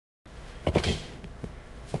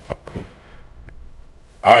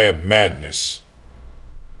I am Magnus,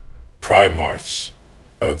 Primarch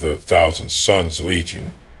of the Thousand Suns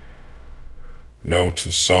Legion, known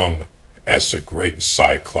to some as the Great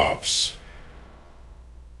Cyclops,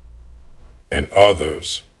 and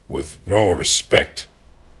others with no respect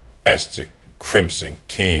as the Crimson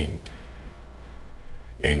King.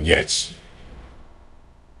 And yet,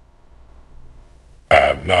 I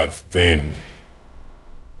have not been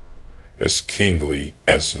as kingly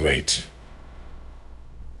as late.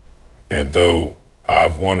 And though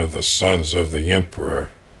I'm one of the sons of the Emperor,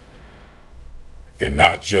 and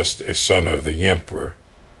not just a son of the Emperor,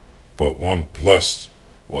 but one blessed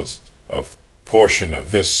with a portion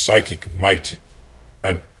of this psychic might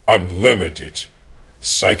and unlimited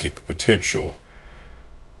psychic potential,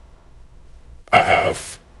 I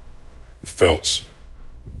have felt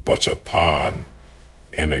but a pawn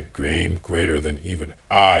in a game greater than even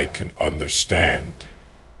I can understand.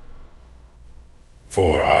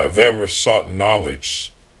 For I have ever sought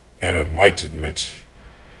knowledge and enlightenment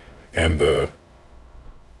and the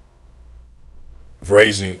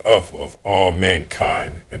raising up of all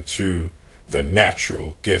mankind into the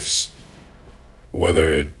natural gifts,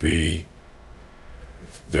 whether it be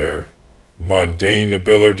their mundane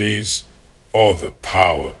abilities or the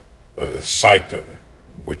power of the psyche,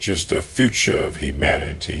 which is the future of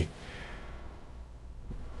humanity.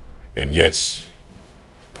 And yet,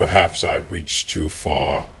 perhaps I reached too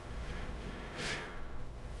far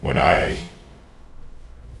when I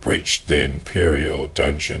breached the Imperial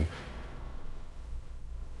dungeon.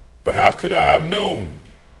 But how could I have known?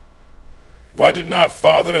 Why did not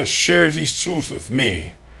Father share these truths with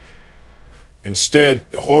me? Instead,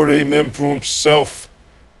 Horus member himself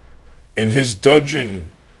in his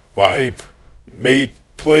dungeon, while he made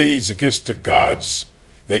plays against the gods,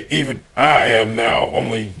 that even I am now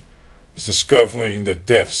only discovering the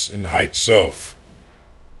depths and heights of.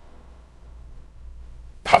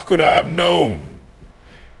 How could I have known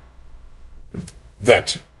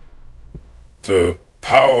that the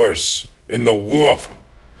powers in the warp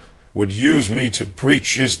would use me to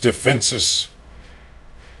breach his defenses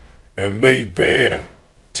and lay bare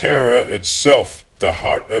terror itself, the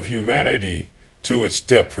heart of humanity, to its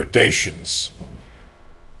depredations?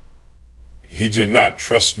 He did not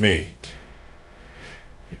trust me.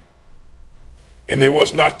 And it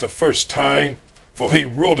was not the first time, for he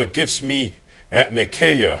ruled against me at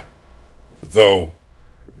Nikae, though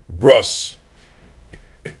Russ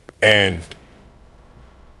and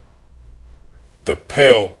the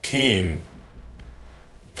Pale King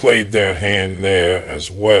played their hand there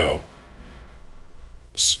as well,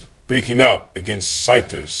 speaking up against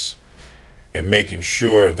Citus and making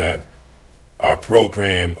sure that our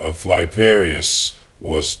program of Liberius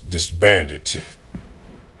was disbanded.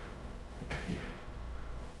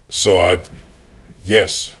 So I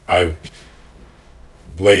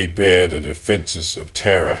laid bare the defenses of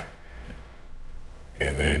terror.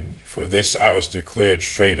 And then for this I was declared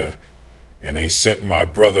traitor, and they sent my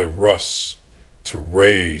brother Russ to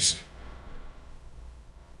raise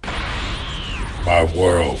my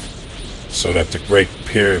world so that the great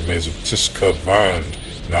pyramids of Tiska burned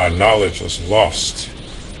and our knowledge was lost.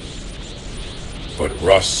 But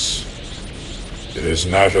Russ, it is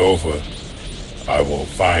not over. I will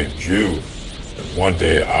find you, and one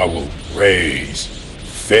day I will raise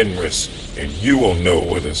Fenris, and you will know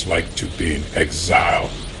what it's like to be in exile.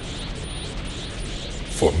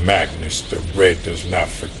 For Magnus the Red does not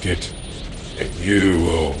forget, and you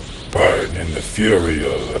will burn in the fury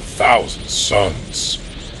of 1,000 suns.